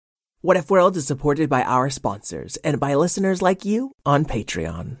What If World is supported by our sponsors and by listeners like you on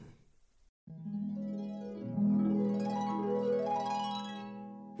Patreon.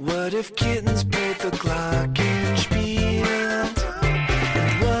 What if kittens played the glockenspiel?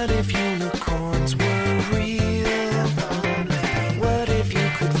 And what if unicorns were real? What if you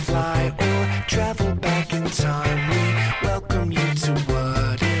could fly or travel back in time? We welcome you to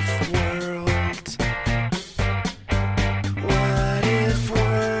What If World. What If World?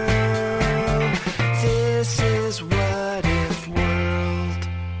 This is What If World.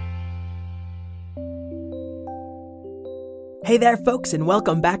 Hey there, folks, and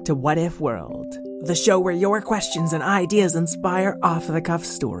welcome back to What If World, the show where your questions and ideas inspire off-the-cuff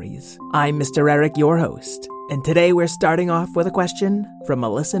stories. I'm Mr. Eric, your host, and today we're starting off with a question from a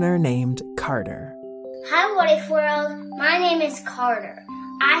listener named Carter. Hi, What If World. My name is Carter.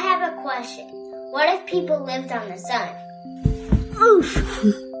 I have a question. What if people lived on the sun? Oof.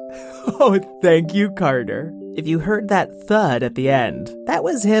 Oh, thank you, Carter. If you heard that thud at the end, that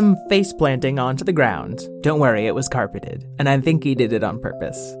was him face-planting onto the ground. Don't worry, it was carpeted, and I think he did it on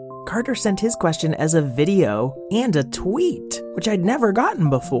purpose. Carter sent his question as a video and a tweet, which I'd never gotten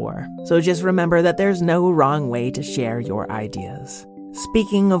before. So just remember that there's no wrong way to share your ideas.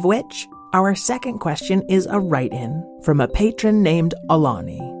 Speaking of which, our second question is a write-in from a patron named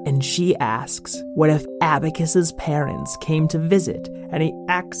Alani, and she asks, what if Abacus's parents came to visit and he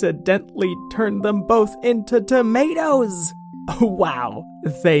accidentally turned them both into tomatoes? Wow,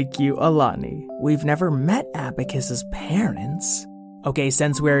 thank you, Alani. We've never met Abacus's parents. Okay,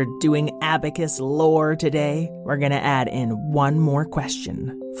 since we're doing Abacus lore today, we're gonna add in one more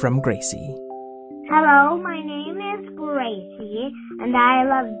question from Gracie. Hello, my name is Gracie, and I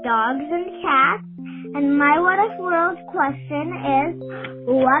love dogs and cats. And my What If World question is,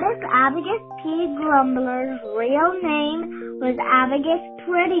 what if Abacus P. Grumbler's real name was Abacus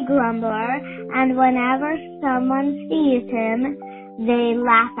Pretty Grumbler, and whenever someone sees him, they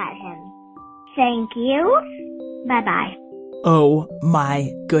laugh at him? Thank you. Bye-bye. Oh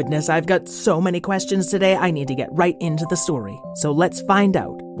my goodness, I've got so many questions today, I need to get right into the story. So let's find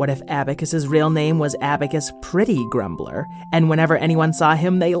out. What if Abacus's real name was Abacus Pretty Grumbler, and whenever anyone saw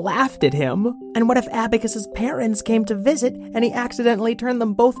him, they laughed at him? And what if Abacus's parents came to visit, and he accidentally turned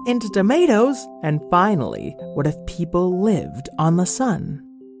them both into tomatoes? And finally, what if people lived on the sun?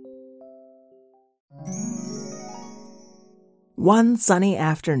 One sunny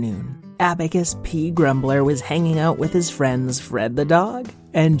afternoon, Abacus P. Grumbler was hanging out with his friends Fred the dog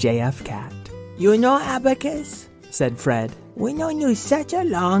and JF Cat. "You know, Abacus," said Fred, "we known you such a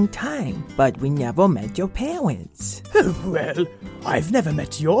long time, but we never met your parents." "Well, I've never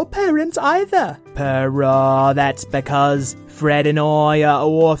met your parents either." "Purr, that's because Fred and I are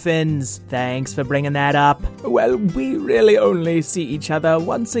orphans. Thanks for bringing that up." "Well, we really only see each other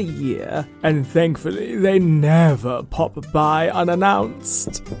once a year, and thankfully they never pop by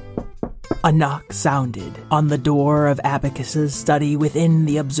unannounced." A knock sounded on the door of Abacus's study within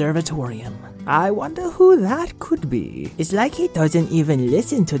the observatorium. I wonder who that could be. It's like he doesn't even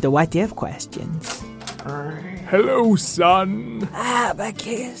listen to the what-if questions. "Hello, son."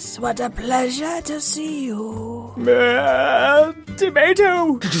 "Abacus, what a pleasure to see you."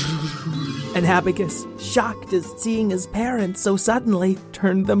 Tomato! And Abacus, shocked at seeing his parents so suddenly,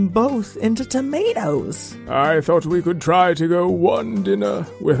 turned them both into tomatoes. "I thought we could try to go one dinner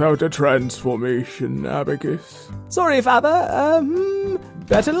without a transformation, Abacus." "Sorry, Father.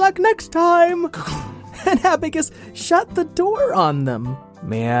 Better luck next time." And Abacus shut the door on them.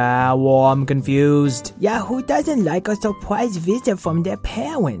 "Meow, I'm confused." "Yeah, who doesn't like a surprise visit from their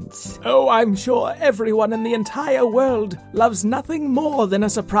parents?" "Oh, I'm sure everyone in the entire world loves nothing more than a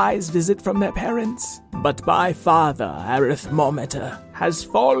surprise visit from their parents. But my father, Arithmometer, has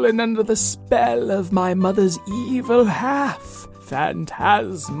fallen under the spell of my mother's evil half,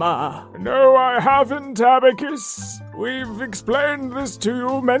 Phantasma." "No, I haven't, Abacus. We've explained this to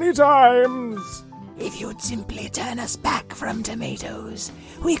you many times." "If you'd simply turn us back from tomatoes,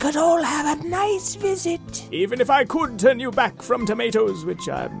 we could all have a nice visit." "Even if I could turn you back from tomatoes, which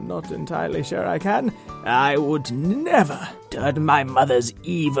I'm not entirely sure I can, I would never turn my mother's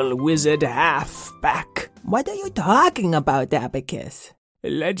evil wizard half back." "What are you talking about, Abacus?"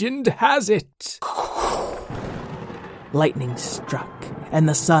 "Legend has it." Lightning struck, and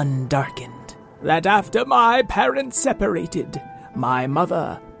the sun darkened. "That after my parents separated, my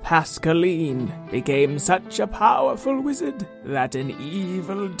mother, Pascaline, became such a powerful wizard that an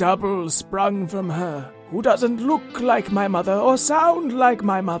evil double sprung from her, who doesn't look like my mother or sound like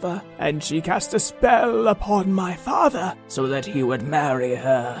my mother, and she cast a spell upon my father so that he would marry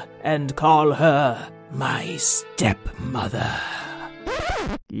her and call her my stepmother.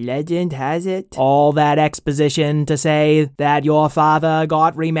 Legend has it. All that exposition to say that your father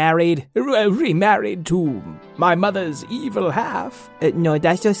got remarried? Remarried to my mother's evil half? No,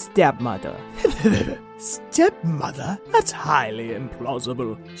 that's your stepmother. Stepmother? That's highly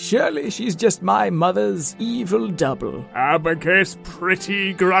implausible. Surely she's just my mother's evil double. Abacus,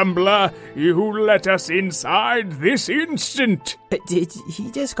 pretty grumbler, you let us inside this instant. Did he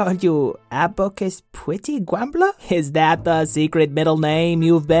just call you Abacus Pretty Grumbler? Is that the secret middle name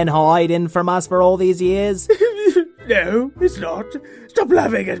you've been hiding from us for all these years? No, it's not. Stop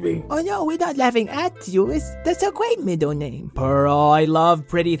laughing at me. Oh no, we're not laughing at you. That's a great middle name. I love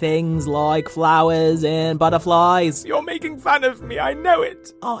pretty things like flowers and butterflies. You're making fun of me, I know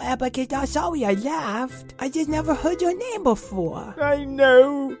it. Oh, Abacus, I'm sorry I laughed. I just never heard your name before. I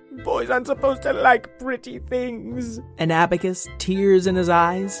know. Boys aren't supposed to like pretty things. And Abacus, tears in his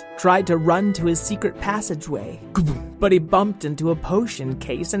eyes, tried to run to his secret passageway. But he bumped into a potion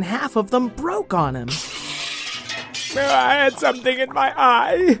case and half of them broke on him. I had something in my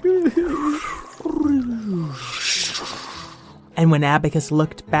eye. And when Abacus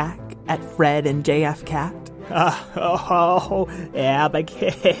looked back at Fred and JF Cat,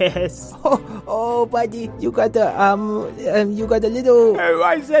 Abacus. Oh, buddy, you got a little... Oh,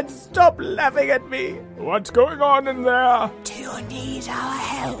 I said stop laughing at me. What's going on in there? Do you need our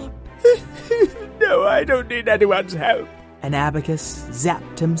help? No, I don't need anyone's help. And Abacus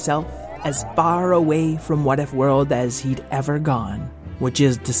zapped himself as far away from What If World as he'd ever gone, which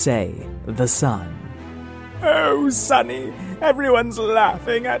is to say, the sun. Oh, Sonny, everyone's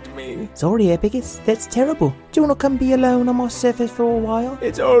laughing at me. Sorry, Abacus, that's terrible. Do you want to come be alone on my surface for a while?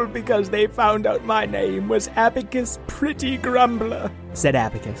 It's all because they found out my name was Abacus Pretty Grumbler, said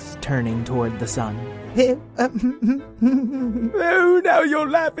Abacus, turning toward the sun. Oh, now you're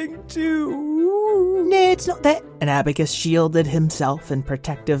laughing too. No, it's not that. And Abacus shielded himself in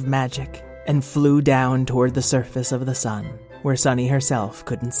protective magic and flew down toward the surface of the sun, where Sunny herself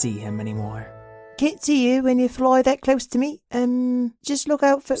couldn't see him anymore. Can't see you when you fly that close to me. Just look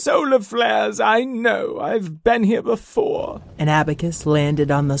out for... Solar flares, I know. I've been here before. And Abacus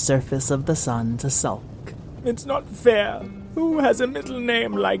landed on the surface of the sun to sulk. It's not fair. Who has a middle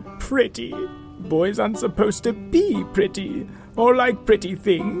name like Pretty? Boys aren't supposed to be pretty, or like pretty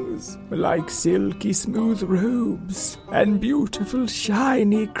things, like silky smooth robes and beautiful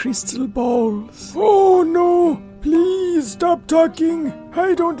shiny crystal balls. Oh no! Please stop talking.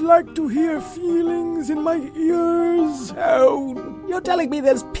 I don't like to hear feelings in my ears. Oh, you're telling me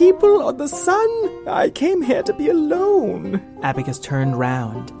there's people on the sun? I came here to be alone. Abacus turned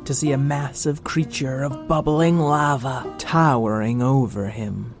round to see a massive creature of bubbling lava towering over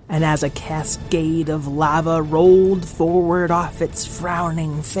him. And as a cascade of lava rolled forward off its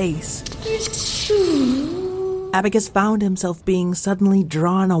frowning face, Abacus found himself being suddenly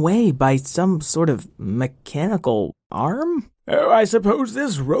drawn away by some sort of mechanical arm? Oh, I suppose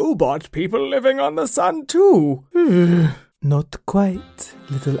there's robot people living on the sun too. Not quite,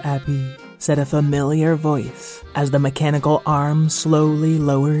 little Abby, said a familiar voice as the mechanical arm slowly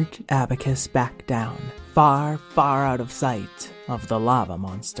lowered Abacus back down, far, far out of sight of the lava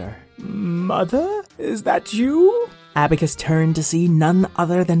monster. Mother? Is that you? Abacus turned to see none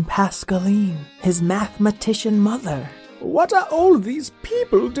other than Pascaline, his mathematician mother. What are all these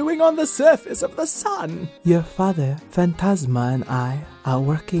people doing on the surface of the sun? Your father, Phantasma, and I are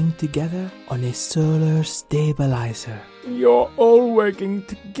working together on a solar stabilizer. You're all working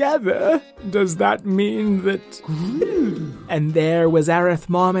together? Does that mean that... And there was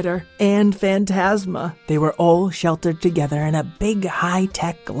Arithmometer and Phantasma. They were all sheltered together in a big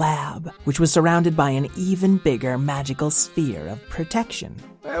high-tech lab, which was surrounded by an even bigger magical sphere of protection.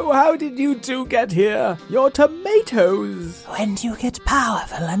 Oh, how did you two get here? You're tomatoes. When you get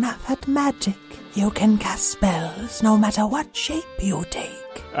powerful enough at magic, you can cast spells no matter what shape you take.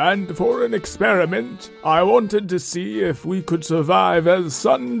 And for an experiment, I wanted to see if we could survive as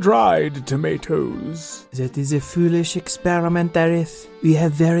sun-dried tomatoes. That is a foolish experiment, Aerith. We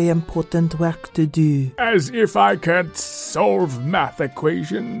have very important work to do. As if I can't solve math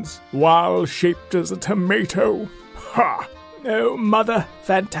equations while shaped as a tomato. Ha! Oh, Mother,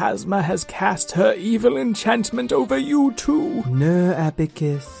 Phantasma has cast her evil enchantment over you too. No,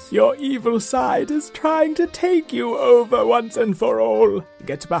 Abacus. Your evil side is trying to take you over once and for all.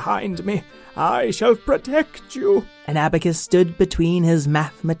 Get behind me. I shall protect you. And Abacus stood between his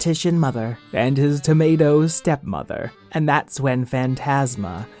mathematician mother and his tomato stepmother. And that's when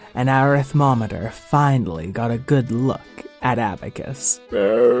Phantasma and Arithmometer finally got a good look at Abacus.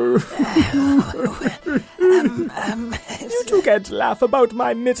 Oh. You two can't laugh about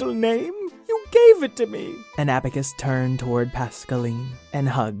my middle name. You gave it to me. And Abacus turned toward Pascaline and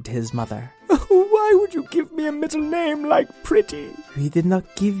hugged his mother. Why would you give me a middle name like Pretty? We did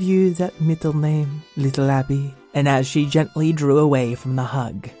not give you that middle name, little Abby. And as she gently drew away from the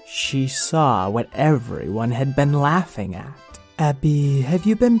hug, she saw what everyone had been laughing at. Abby, have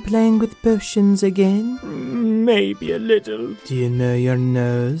you been playing with potions again? Maybe a little. Do you know your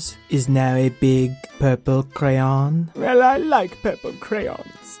nose is now a big purple crayon? Well, I like purple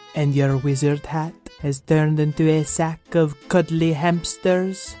crayons. And your wizard hat has turned into a sack of cuddly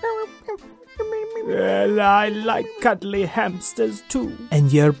hamsters? Well, I like cuddly hamsters too.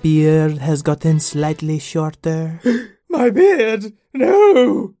 And your beard has gotten slightly shorter? My beard?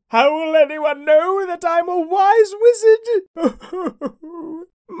 No! How will anyone know that I'm a wise wizard?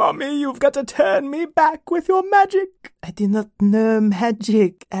 Mommy, you've got to turn me back with your magic. I do not know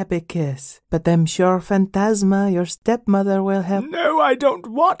magic, Abacus, but I'm sure Phantasma, your stepmother, will help. No, I don't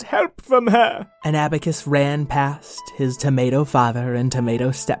want help from her. And Abacus ran past his tomato father and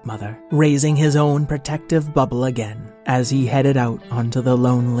tomato stepmother, raising his own protective bubble again as he headed out onto the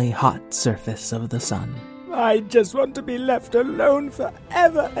lonely, hot surface of the sun. I just want to be left alone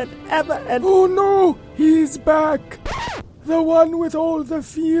forever and ever and... Oh no, he's back. The one with all the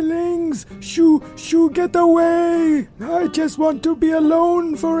feelings. Shoo, get away. I just want to be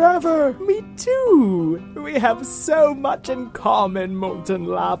alone forever. Me too. We have so much in common, Molten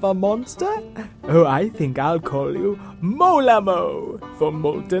Lava Monster. Oh, I think I'll call you Molamo for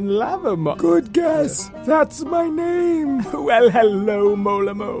Molten Lava Monster. Good guess. That's my name. Well, hello,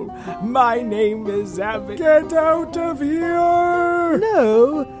 Molamo. My name is Abby. Get out of here.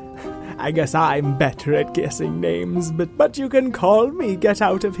 No. I guess I'm better at guessing names, but you can call me Get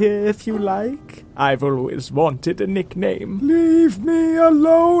Out of Here if you like. I've always wanted a nickname. Leave me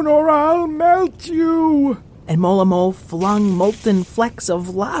alone or I'll melt you. And Molamo flung molten flecks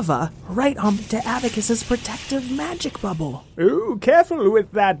of lava right onto Abacus's protective magic bubble. Ooh, careful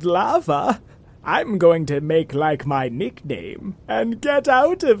with that lava. I'm going to make like my nickname and get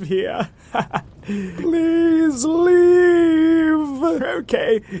out of here. Please leave.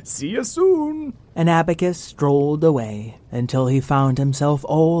 Okay, see you soon. And Abacus strolled away until he found himself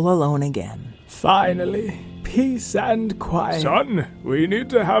all alone again. Finally, peace and quiet. Son, we need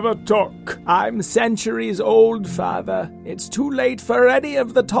to have a talk. I'm centuries old, Father. It's too late for any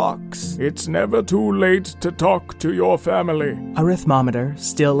of the talks. It's never too late to talk to your family. A Rhythmometer,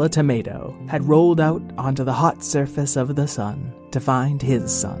 still a tomato, had rolled out onto the hot surface of the sun to find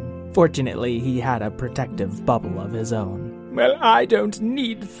his son. Fortunately, he had a protective bubble of his own. Well, I don't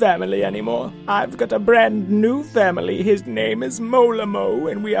need family anymore. I've got a brand new family. His name is Molamo,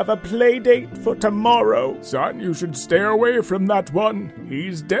 and we have a play date for tomorrow. Son, you should stay away from that one.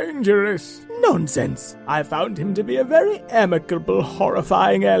 He's dangerous. Nonsense. I found him to be a very amicable,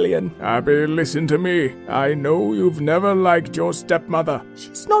 horrifying alien. Abby, listen to me. I know you've never liked your stepmother.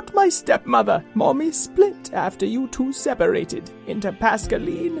 She's not my stepmother. Mommy split after you two separated into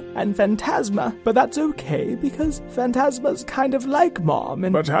Pascaline and Phantasma. But that's okay, because Phantasma's kind of like Mom.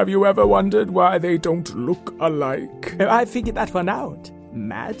 But have you ever wondered why they don't look alike? I figured that one out.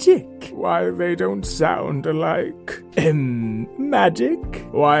 Magic. Why they don't sound alike. Magic?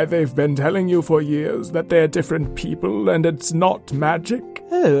 Why they've been telling you for years that they're different people and it's not magic.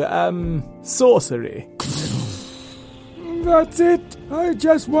 Oh, sorcery. That's it. I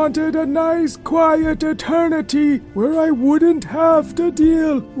just wanted a nice, quiet eternity where I wouldn't have to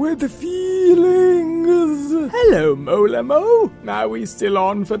deal with feelings. Hello, Molamo. Are we still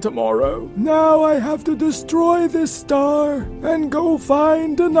on for tomorrow? Now I have to destroy this star and go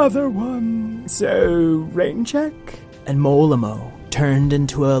find another one. So, rain check? And Molamo turned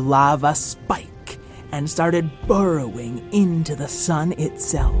into a lava spike and started burrowing into the sun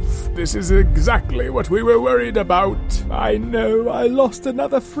itself. This is exactly what we were worried about. I know, I lost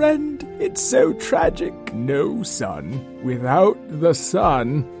another friend. It's so tragic. No, son. Without the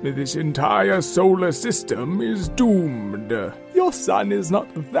sun, this entire solar system is doomed. Your son is not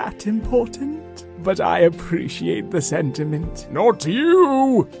that important, but I appreciate the sentiment. Not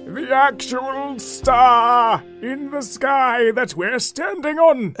you! The actual star in the sky that we're standing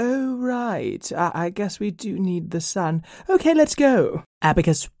on! Oh, right. I guess we do need the sun. Okay, let's go.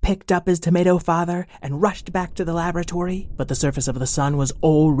 Abacus picked up his tomato father and rushed back to the laboratory, but the surface of the sun was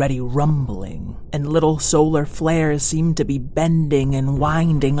already rumbling, and little solar flares seemed to be bending and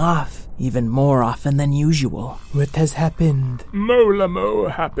winding off, even more often than usual. What has happened? Molamo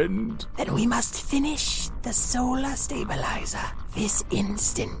happened. Then we must finish the solar stabilizer this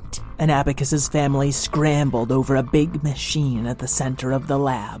instant. And Abacus's family scrambled over a big machine at the center of the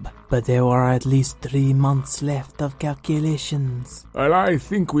lab. But there are at least 3 months left of calculations. Well, I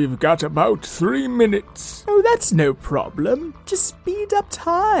think we've got about 3 minutes. Oh, that's no problem. Just speed up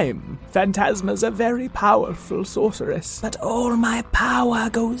time. Phantasma's a very powerful sorceress. But all my power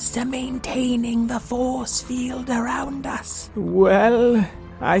goes to maintaining the force field around us. Well,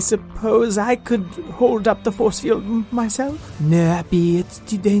 I suppose I could hold up the force field myself? No, Abby, it's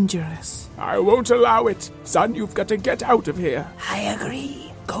too dangerous. I won't allow it. Son, you've got to get out of here. I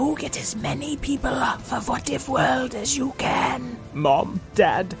agree. Go get as many people off of What If World as you can. Mom,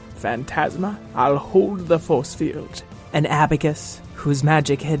 Dad, Phantasma, I'll hold the force field. And Abacus, whose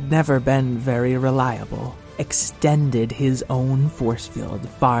magic had never been very reliable, extended his own force field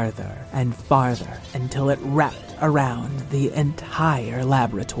farther and farther until it wrapped around the entire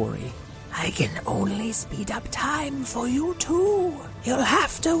laboratory. I can only speed up time for you too. You'll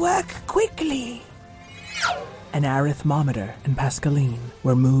have to work quickly. An arithmometer and Pascaline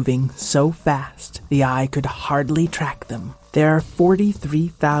were moving so fast the eye could hardly track them. There are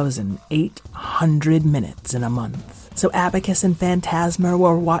 43,800 minutes in a month. So Abacus and Phantasma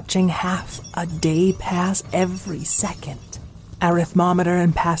were watching half a day pass every second. Arithmometer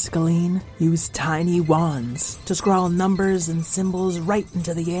and Pascaline used tiny wands to scrawl numbers and symbols right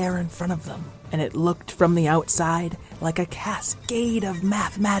into the air in front of them. And it looked from the outside like a cascade of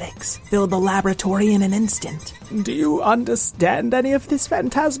mathematics filled the laboratory in an instant. Do you understand any of this,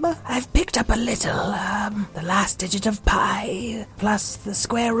 Phantasma? I've picked up a little. The last digit of pi, plus the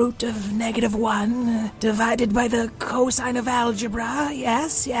square root of -1, divided by the cosine of algebra.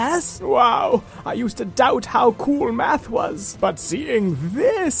 Yes, yes. Wow, I used to doubt how cool math was, but seeing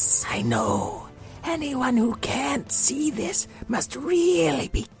this... I know. Anyone who can't see this must really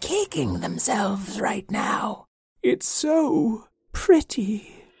be kicking themselves right now. It's so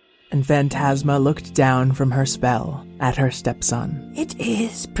pretty. And Phantasma looked down from her spell at her stepson. It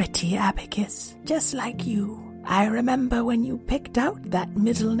is pretty, Abacus, just like you. I remember when you picked out that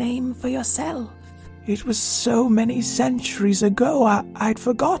middle name for yourself. It was so many centuries ago, I'd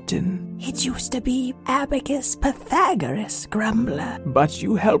forgotten. It used to be Abacus Pythagoras, Grumbler. But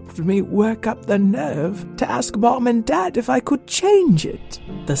you helped me work up the nerve to ask Mom and Dad if I could change it.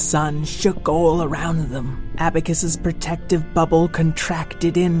 The sun shook all around them. Abacus's protective bubble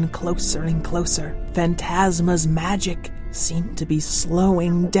contracted in closer and closer. Phantasma's magic seemed to be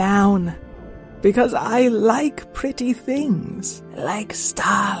slowing down. Because I like pretty things, like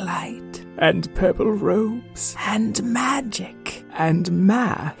starlight, and purple robes, and magic, and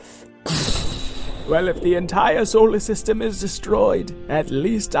math. Well, if the entire solar system is destroyed, at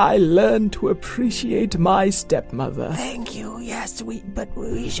least I learned to appreciate my stepmother. Thank you, yes, but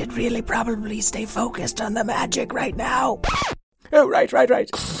we should really probably stay focused on the magic right now. Oh, right.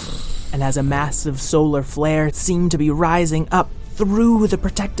 And as a massive solar flare seemed to be rising up through the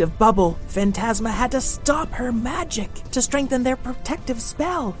protective bubble, Phantasma had to stop her magic to strengthen their protective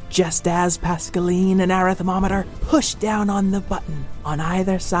spell, just as Pascaline and Arithmometer pushed down on the button on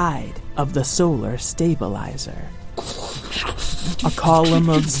either side of the solar stabilizer. A column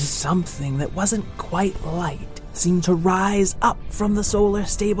of something that wasn't quite light seemed to rise up from the solar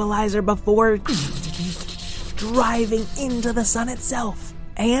stabilizer before driving into the sun itself.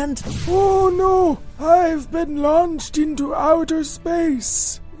 And... oh no! I've been launched into outer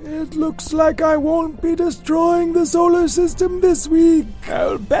space. It looks like I won't be destroying the solar system this week.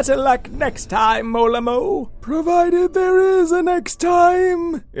 Oh, better luck next time, Molamo. Provided there is a next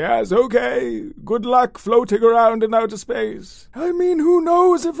time. Yes, okay. Good luck floating around in outer space. I mean, who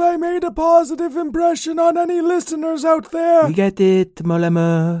knows if I made a positive impression on any listeners out there. We get it,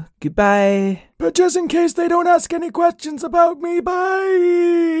 Molamo. Goodbye. But just in case they don't ask any questions about me,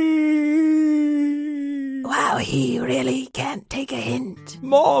 bye. Wow, he really can't take a hint.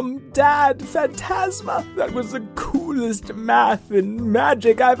 Mom, Dad, Phantasma, that was the coolest math and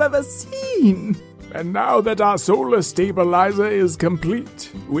magic I've ever seen. And now that our solar stabilizer is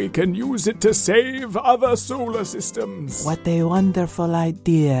complete, we can use it to save other solar systems. What a wonderful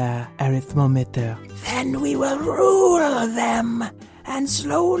idea, Arithmometer. Then we will rule them and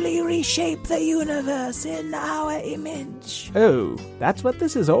slowly reshape the universe in our image. Oh, that's what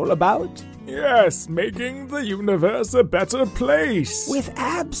this is all about? Yes, making the universe a better place. With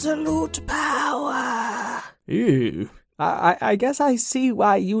absolute power. Ew. I guess I see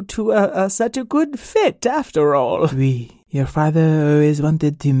why you two are such a good fit after all. Oui, your father always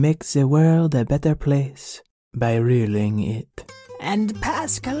wanted to make the world a better place by ruling it. And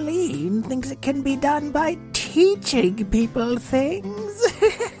Pascaline thinks it can be done by teaching people things.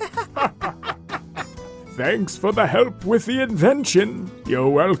 thanks for the help with the invention. You're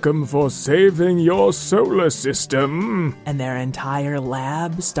welcome for saving your solar system. And their entire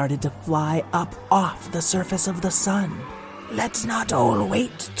lab started to fly up off the surface of the sun. Let's not all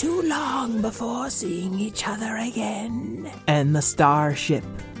wait too long before seeing each other again. And the starship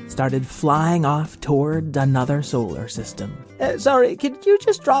started flying off toward another solar system. Sorry, could you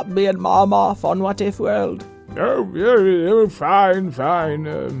just drop me and Mom off on What If World? Oh, fine.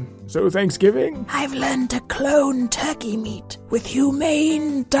 So Thanksgiving? I've learned to clone turkey meat with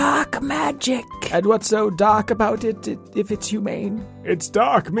humane dark magic. And what's so dark about it if it's humane? It's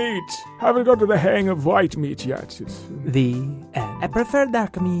dark meat. Haven't got to the hang of white meat yet. The end. I prefer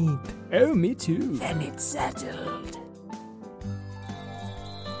dark meat. Oh, me too. Then it's settled.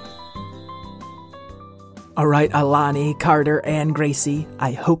 All right, Alani, Carter, and Gracie,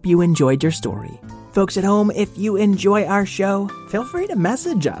 I hope you enjoyed your story. Folks at home, if you enjoy our show, feel free to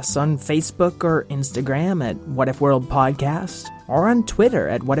message us on Facebook or Instagram at What If World Podcast, or on Twitter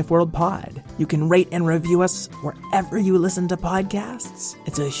at What If World Pod. You can rate and review us wherever you listen to podcasts.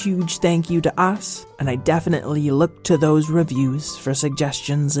 It's a huge thank you to us, and I definitely look to those reviews for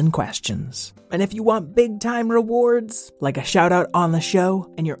suggestions and questions. And if you want big-time rewards, like a shout-out on the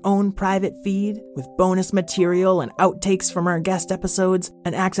show and your own private feed with bonus material and outtakes from our guest episodes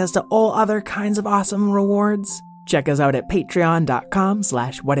and access to all other kinds of awesome rewards, check us out at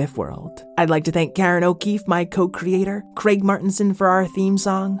patreon.com/whatifworld. I'd like to thank Karen O'Keefe, my co-creator, Craig Martinson for our theme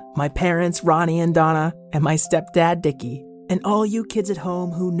song, my parents Ronnie and Donna, and my stepdad Dickie. And all you kids at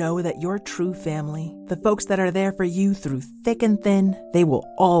home who know that your true family, the folks that are there for you through thick and thin, they will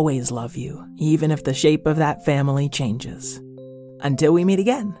always love you, even if the shape of that family changes. Until we meet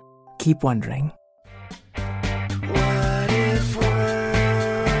again, keep wondering.